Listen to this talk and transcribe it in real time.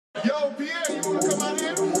Pierre, you wanna come out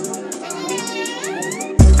here?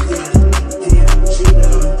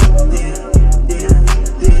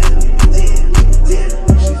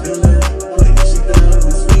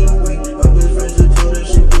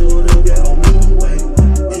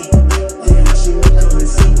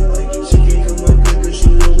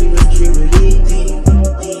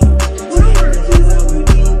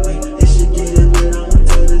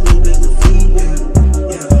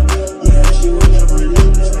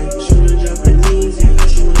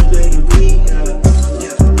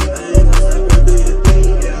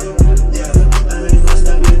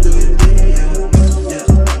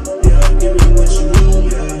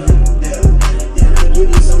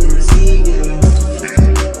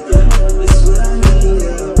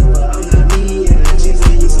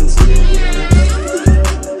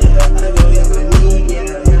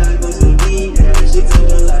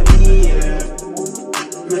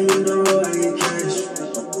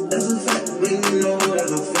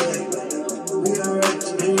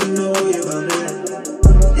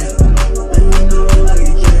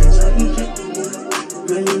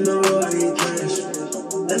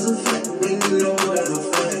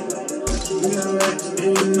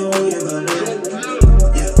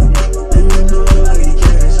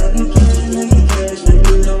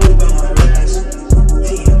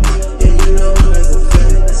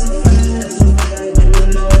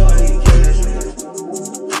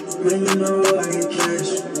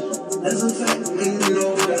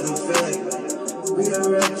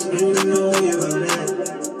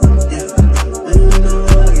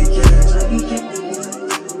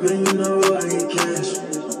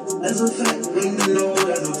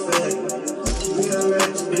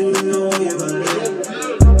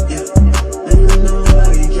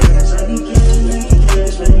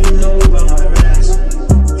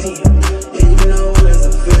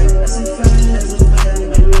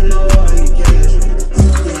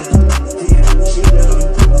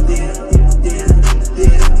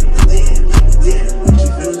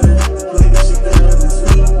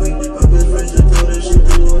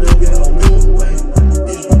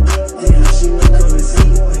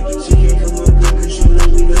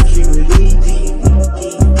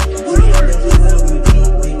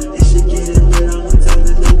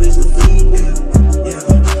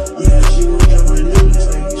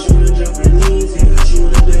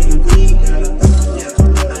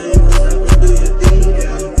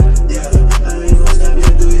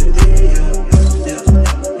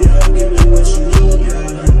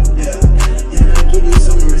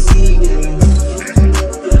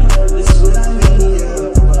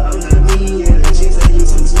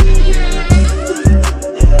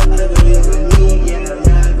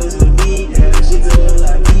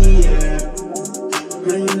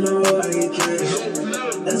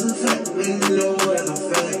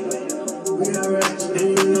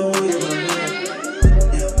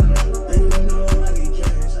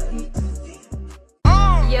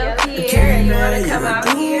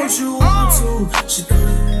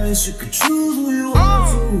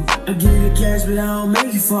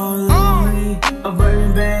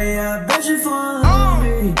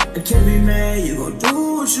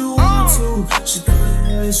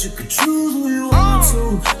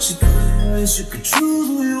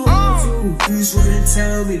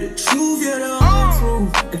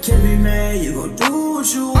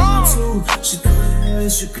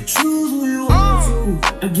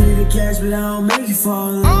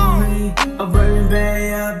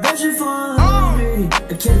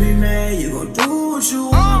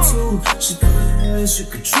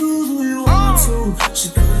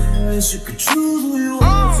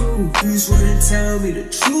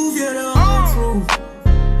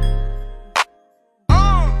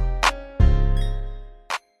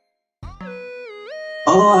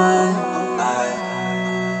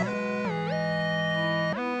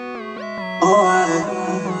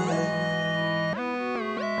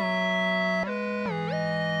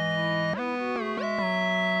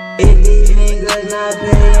 Not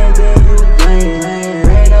paying, then you playing.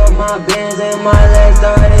 Ran up my bands and my legs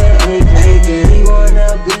started aching. He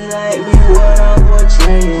wanna be like me, what I'm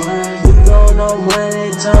portraying. You don't know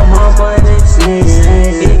money, time my money saying.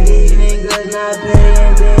 If these niggas not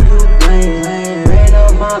paying, then you playing. Ran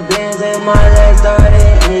up my bands and my legs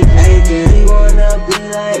started aching. He wanna be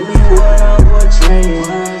like me, what I'm portraying.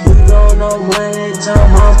 You don't know money, time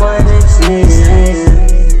my money saying.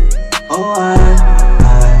 Oh,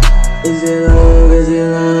 is it love, is it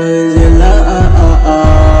love, is it love?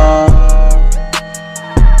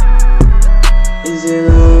 Is it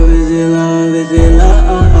love, is it love, is it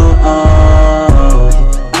love?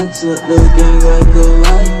 I took the gang like a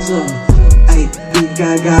lighter. Ay, think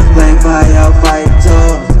I got play fire, fight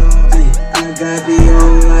tough. Ay, I got the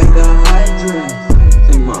home like the hydrant.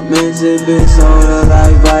 Think my mental been soda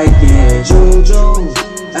like Viking. Jojo,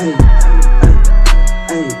 ay,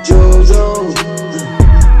 ay, Jojo,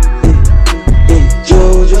 ay,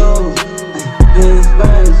 Jojo, ay, his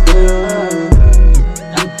back still hurt.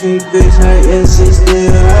 I can't bitch her, yeah, she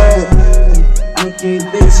still hurt. I can't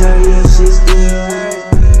bitch her, yeah, she still hurt.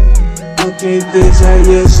 I can't bitch her,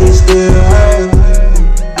 yeah, she still hurt.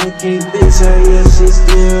 I can't bitch her, yeah, she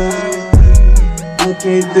still hurt. I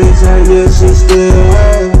can't bitch her, yeah, she still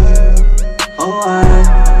hurt. Oh,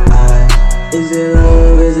 is it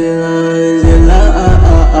love, is it love, is it love?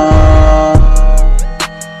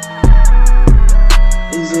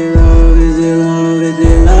 Is it love, is it love, is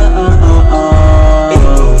it love? If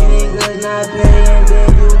these niggas not paying, then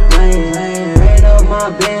you playing. Ran up my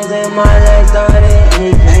bands and my legs started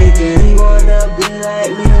aching. He wanna be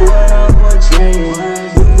like me, what I'm portraying.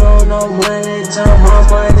 You don't know money, tell my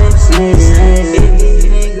money snakes. If these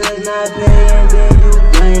niggas not paying, then you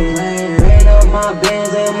playing. Ran up my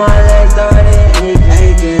bands and my legs started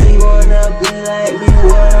aching. He wanna be like me,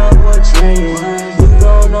 what I'm portraying. You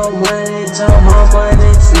don't know money, tell my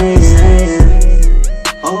money snakes.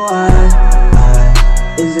 Oh,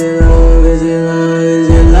 is it love, is it love, is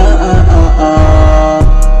it love?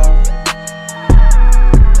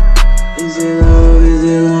 Is it love, is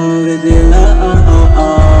it love, is it love?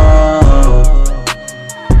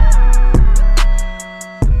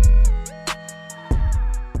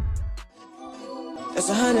 That's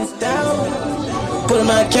 100,000, put in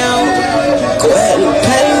my account, go ahead and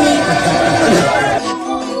pay me.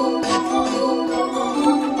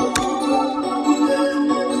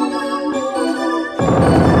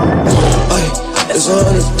 That's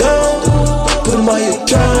 100,000, put in my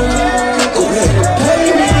account, go ahead and pay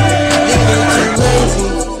me. Nigga too lazy,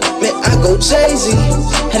 man, I go Jay-Z.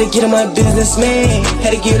 Had to get on my business, man,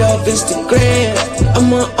 had to get off Instagram. I'm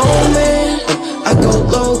my own man, I go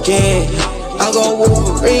Logan, I go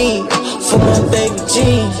Wolverine, for my baby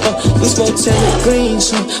jeans. We smoke 10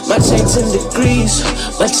 greens, my chain 10 degrees.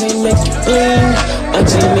 My chain make you bling, my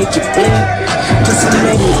chain make you blink. Pussy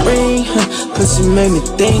made me ring, pussy made me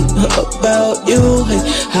think about you. Hey,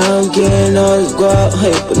 how I'm getting all this guap,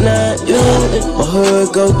 hey, but not you. My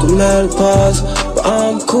hood go through menopause, but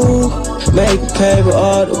I'm cool. Make paper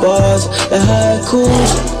all the bars, that high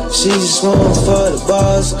cools. She just want for the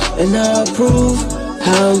bars, and I approve.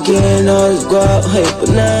 How I'm getting all this guap, hey, but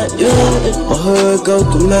not you. My hood go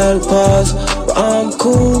through menopause, but I'm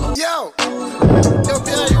cool. Yo,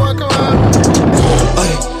 Pierre, you wanna come out?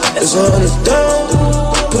 Ay, that's all it's done.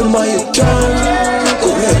 Put in my account, go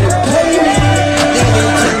ahead and pay me. Nigga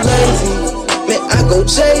too lazy, man, I go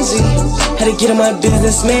Jay-Z. Had to get on my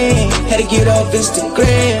business, man, had to get off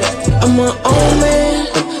Instagram. I'm my own man,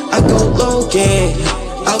 I go Logan,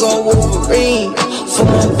 I go Wolverine, for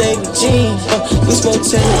my baby jeans. We smoke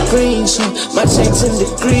 10 greens, my chain 10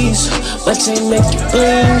 degrees. My chain make you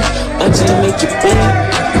bling, my chain make you blink.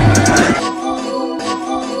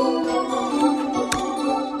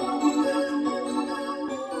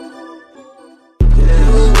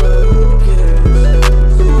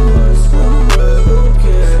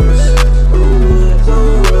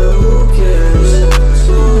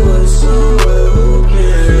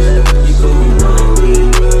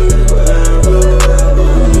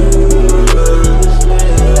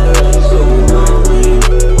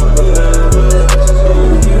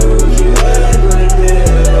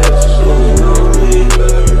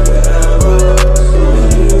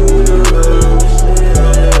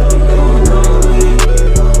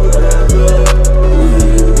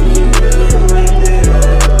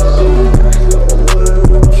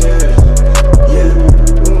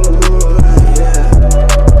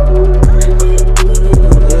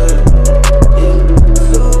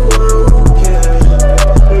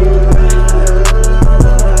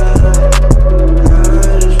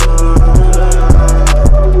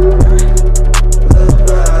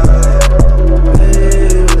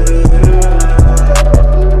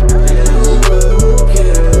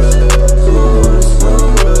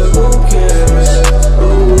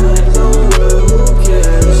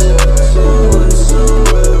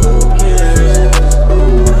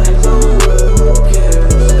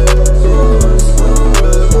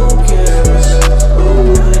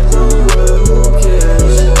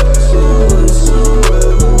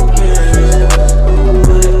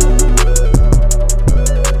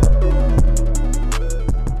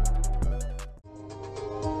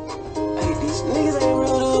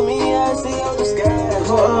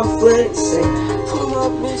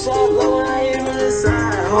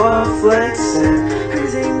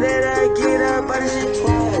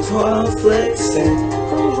 oh I'm flexing.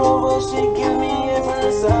 Range Rover, she give me it from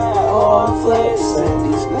the side, oh I'm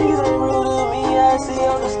flexing. These niggas ain't real to me, I see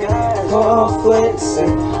on the sky, oh I'm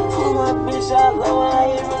flexing. For my bitch, I love when I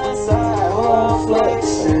hit from the side, oh I'm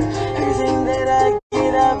flexing. Everything that I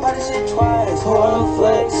get, I buy this shit twice, oh I'm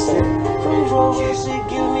flexing. Range Rover, she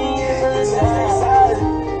give me it from the side.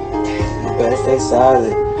 You better stay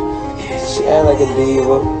solid. She act like a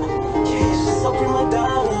diva,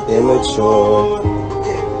 immature.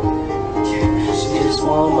 She just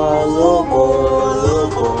want my little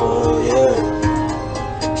boy, yeah.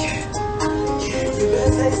 You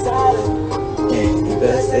better stay solid, you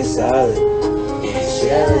better stay solid. She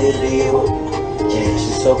act like a diva,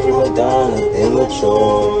 she's so prima donna,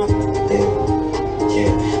 immature,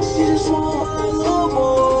 yeah. She just want my little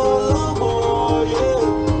boy, yeah.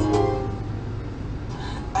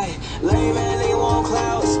 Ay, lame man, they want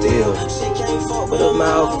cloud still. She can't fuck with a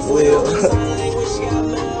mouth will. Sign language, she got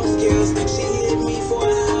mouth skills. She hit me for a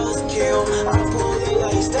house kill. I pulled it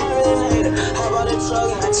like Terminator. How about the truck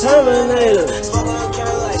and I Terminator? Smoking on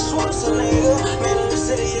camera like Schwarzenegger. Man in the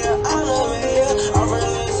city, yeah, I'm a mayor. I'm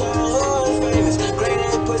running so hood famous. Great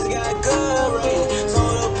ass pussy got good rating.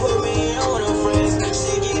 Told her put me on her friends.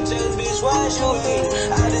 She get jealous, bitch, why you hating?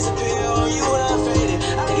 I disappear on you when I faded.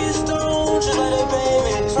 I get stoned just like a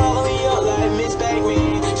payment. Follow me up like Miss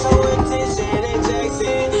Backman. Show attention and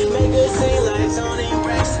Jackson. Make her sing like Tony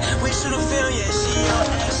Braxton. We shoot a film, yeah, she on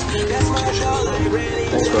action. That's my dog like Randy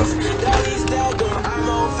Jackson. Doggy's that girl, I'm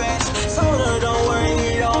on fashion. Told her don't worry,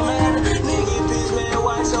 it don't matter. Nigga, bitch, man,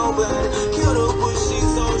 watch your blood. Kill the push, she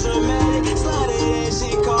so dramatic. Slide it and she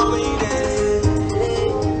call me daddy.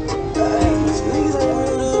 These niggas ain't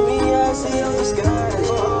real to me, I see on the sky.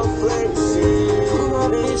 Oh, I'm flexing. For my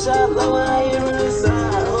bitch, I love when I hear her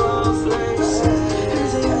side. Oh, I'm flexing.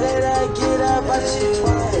 Everything that I get, I buy the shit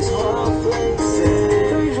twice. Oh, I'm flexing.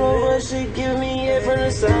 Range Rover, she give me it from the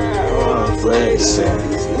side. Oh, I'm flexing.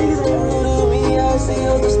 These niggas ain't real to me, I see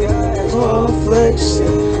on the sky. Oh, I'm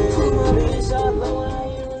flexing. For my bitch, I love when I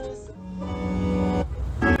hear her side.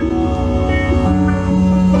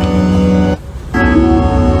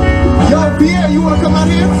 Yo, Pierre, you wanna come out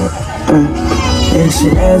here? And she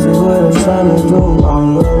asked me what I'm tryna do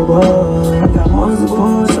on the road. I got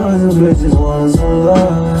multiple choices, bitches want some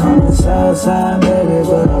love. I'm the south side, baby,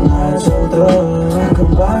 but I'm not your thug. I can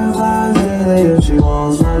buy flies daily if she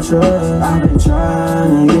wants my trust. I've been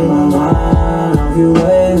trying to get my mind off you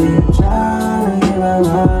lately. Trying to get my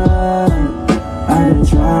mind. I've been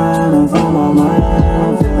trying to find my mind.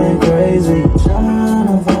 I'm feeling crazy. Trying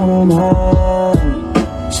to find my mind.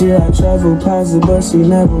 She like travel positive, but she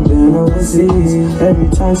never been overseas. Every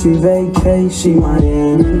time she vacate, she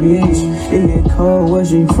Miami Beach. It get cold where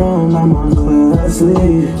she from, I'm on clear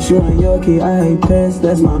sleep. She on Yorkie, I hate pets,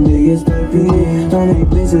 that's my biggest pet peeve. Don't make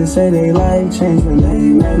bitches say they life change when they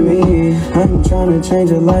met me. I ain't tryna change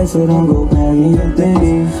her life, so don't go packing your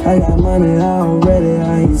things. I got money already,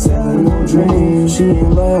 I ain't selling no dreams. She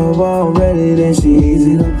in love already, then she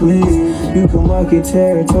easy to please. You can walk your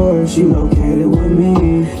territory, she located with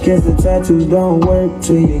me. Guess the tattoos don't work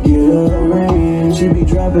till you get her a ring. She be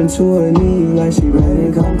dropping to her knees like she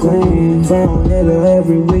ready to come clean. If I don't hit her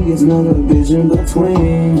every week, it's another bitch in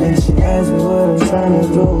between. And she asked me what I'm trying to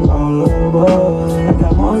do all over. I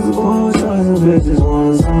got multiple choices, bitches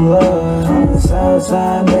want some love. I'm the south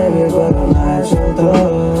side, baby, but I'm not your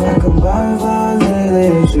thug. I can buy flies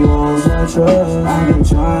daily if she wants my trust. I've been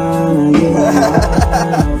trying to get my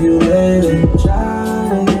mind off you lately.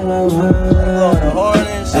 Trying to get my mind.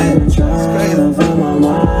 I've been trying to find my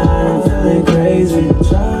mind, feeling crazy,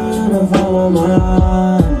 trying to find my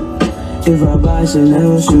mind. If I buy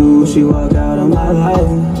Chanel shoes, she walk out of my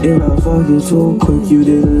life. If I fuck you too quick, you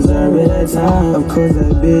didn't deserve it that time. Of course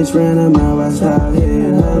that bitch ran her mouth, I stopped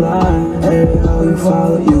hitting her line. Every hoe you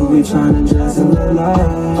follow, you be trying to dress in the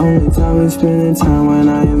lie. Only time we spending time when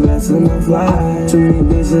I invest in the fly. Too many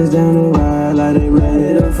bitches down the ride, like they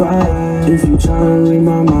ready to fight. If you tryna read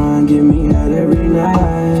my mind, give me head every night.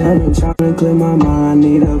 I've been tryna clear my mind,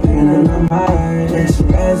 need a pen and a mic. And she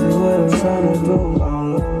asked me what I'm tryna do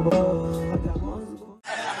all over. I got multiple.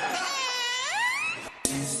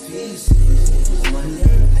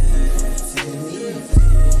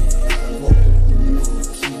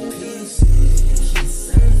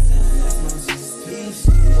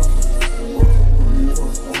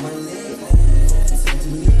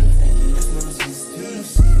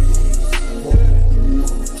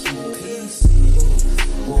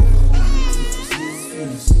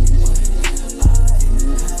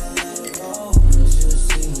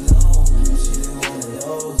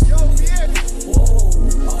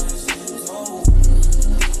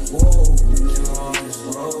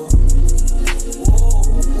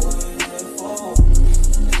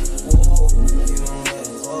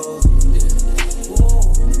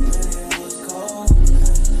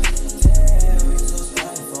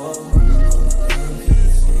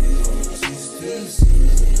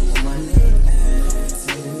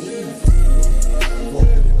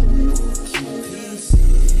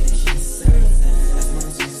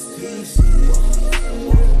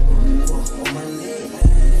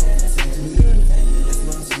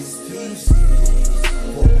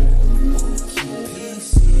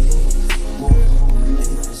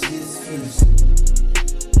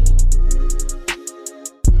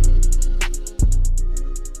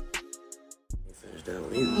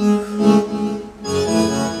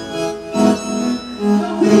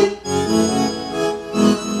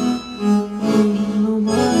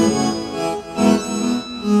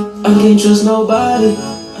 trust nobody. I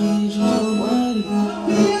can't trust nobody.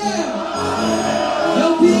 Yo,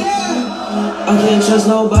 Pierre! I can't trust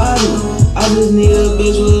nobody. I just need a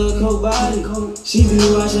bitch with a cold body. She be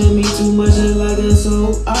watching me too much and like a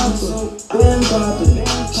soap opera. Been poppin',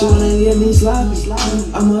 she wanna get me sloppy.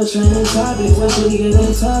 I'm a trending topic, when she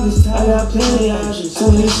getting topics. I got plenty options, so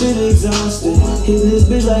this shit exhausted. Hit this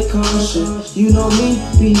bitch like caution. You know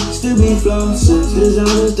me, still be flossing. This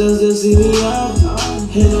honest does to see me out.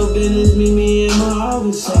 Hit no business, meet me in my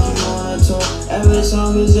office. Like you wanna talk, every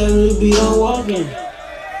song is every beat I'm walking.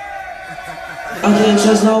 I can't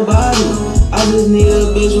trust nobody. I just need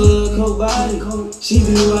a bitch with a cold body. She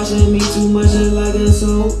be watching me too much and like a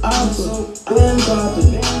soap opera. Been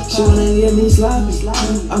poppin', she wanna get me sloppy.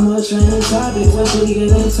 I'm a trending topic, when she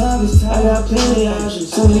getting topics. I got plenty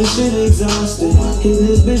options, so this shit exhausted. Hit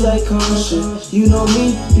this bitch like caution. You know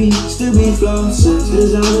me, still be flossing.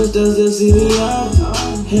 This honest does to see me out.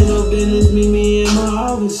 Hit no business, meet me in my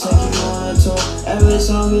office. Like you wanna talk, every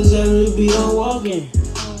song is every beat I'm walking.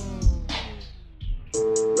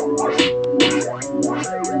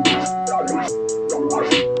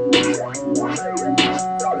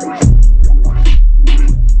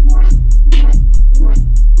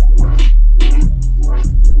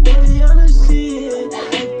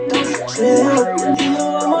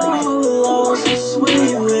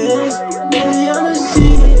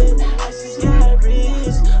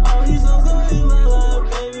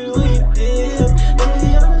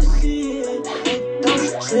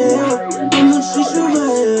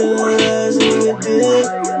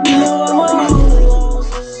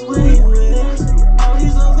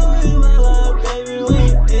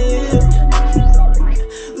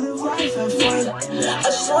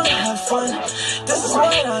 This is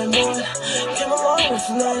what I'm on. Came along with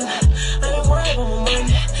none. I ain't worried about my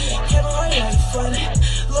money. Came along having fun.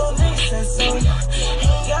 Little nigga said son, he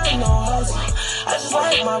ain't got no hustle. I just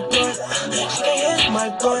like my blunt. She can hit my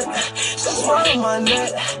blunt. She just on my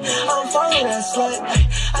nut. I'm following that slut.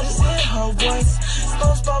 I just hit her once.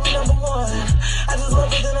 SpongeBob #1. I just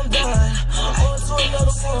love it, then I'm done. On to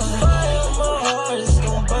another one. Fire in my heart, it's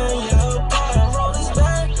gon' burn you apart. I roll this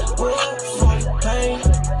back, wood for the pain.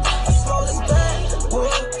 I roll this back,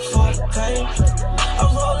 wood for the pain. I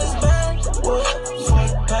roll this back, wood for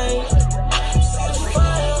the pain. See the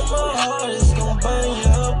fire in my heart, it's gon' burn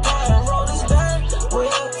you apart. I roll this back,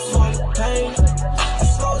 wood for the pain. I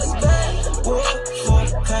roll this back, wood for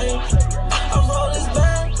the pain. I roll this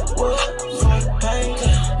back, wood for the pain.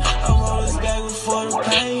 I roll this back, wood for the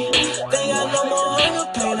pain. They got no more hunger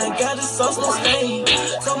pain, I got the sauce, no stain.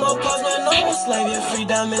 So my pause, man, no more slave, yeah, free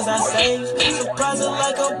diamonds I save. Surprising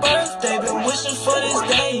like a birthday, been wishing for this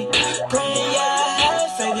day. Praying, yeah, I had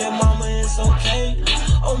faith, yeah, mama, it's okay.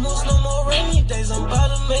 Almost no more rainy days, I'm about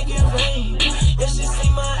to make it rain. Yeah, she see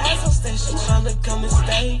my ass on stage, she tryna come and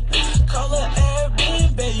stay. Call her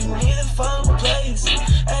Airbnb, you need to find a place.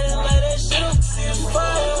 Acting like that shit, don't see the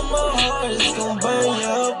fire in my heart, it's gon' burn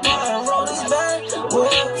you apart. I roll this back,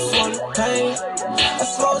 wood for the pain. I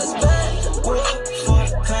roll this back, wood for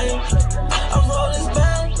the pain. I roll this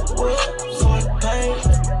back, wood for the pain.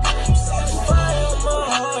 See the fire in my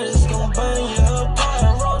heart, it's gon' burn you apart.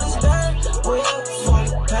 I roll this back, wood for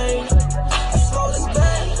the pain. I roll this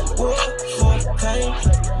back, wood for the pain.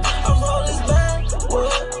 I roll this back,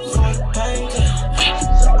 wood for the pain.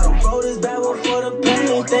 I roll this back, wood for the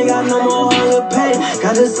pain. Think I no more hunger pain.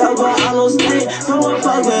 Got this up, but I don't stay. So what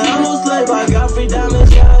fuck, man, I'm no slave. I got free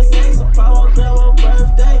diamonds, yeah, I say. So proud of my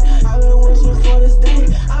birthday. I've been wishing for this day.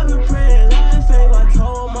 I've been praying, lying faith. I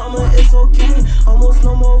told mama it's okay. Almost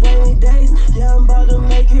no more rainy days. Yeah, I'm about to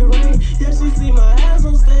make it rain. Yeah, she see my ass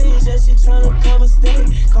on stage. Yeah, she tryna come and stay.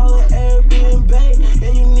 Call it Airbnb.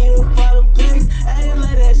 And you need to find a place. Acting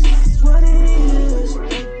like that shit's what it is.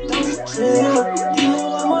 Don't chill. You know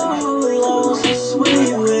I'm a whole long, so sweet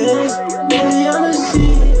you is. Baby, I'm the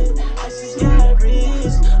shit. I just got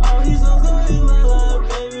rich. All these other in my life,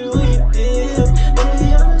 baby, when you dip. Baby,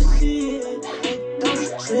 I'm the shit. Don't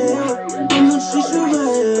chill. I'ma treat you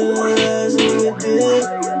right as when you dip.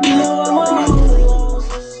 You know I'm a whole long,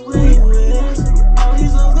 so sweet you is. All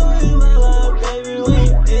these other in my life, baby, when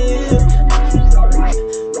you dip.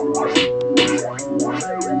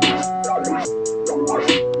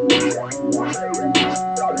 Don't